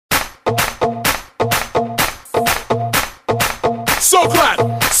so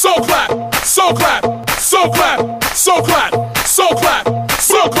clap, so clap, so clap, so clap, so clap, so clap,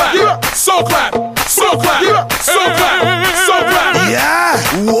 so clap, so clap, so clap, so clap, so clap. Yeah,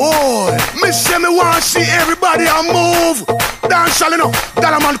 whoa. Me say me want see everybody a move. Dance, you know,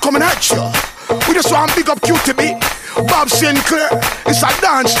 that a man coming at you. We just want big up QTB, Bob Sinclair. It's a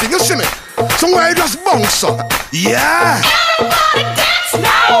dance thing, you see me? Somewhere you just bounce up. Yeah. Everybody dance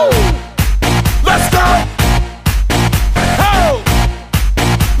now. Let's go. Oh.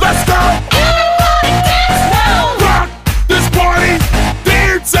 Let's go. Everybody dance now. Rock this party.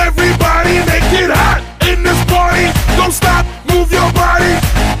 Dance everybody. Make it hot in this party. Don't stop. Move your body.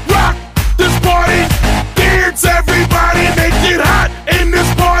 Rock this party. Dance everybody. Make it hot in this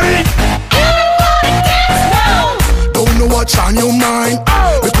party. Everybody dance now. Don't know what's on your mind.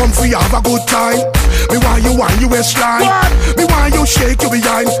 We come for you have a good time. Me want you waistline. Me want you shake your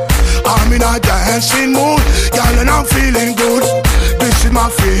behind. I'm in a dancing mood, girl, and I'm feeling good. This is my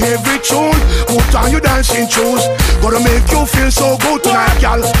favorite tune. Put on your dancing shoes. Gonna make you feel so good tonight,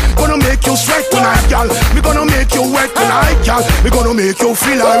 girl. Gonna make you sweat tonight, girl. Me gonna make you wet tonight, girl. Me gonna make you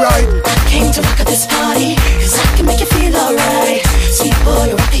feel alright. I came to rock at this party, cause I can make you feel alright. Sweet boy,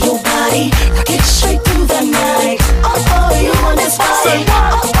 you're rocking your body. Rock it straight through the night. Oh, oh, you want this body.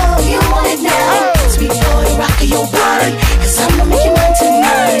 Oh, oh, you want it now. Sweet boy, you're rocking your body. Cause I'ma make you mine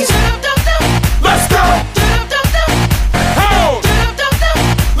tonight. Let's go. Oh.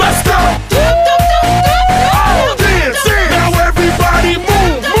 Let's go. Oh, dance. Now everybody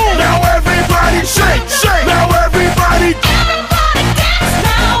move. Now everybody shake. Now everybody dance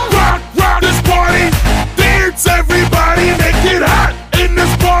now. Rock this party. Dance everybody. Make it hot in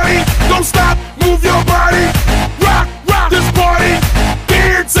this party. Don't stop. Move your body. Rock this party.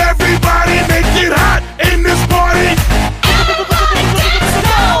 Dance everybody. Make it hot in this party.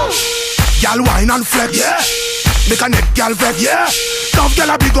 Girl wine and flex, yeah. Make a neck girl vex, yeah. Tough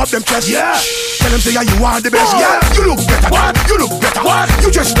girl a big up them chest, yeah. Tell them say yeah, you are the best, yeah. You look better, what? You look better, what?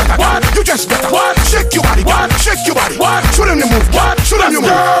 You just better, what? You just better, what? Shake your body, what? Shake your body, what? Show them the move, what?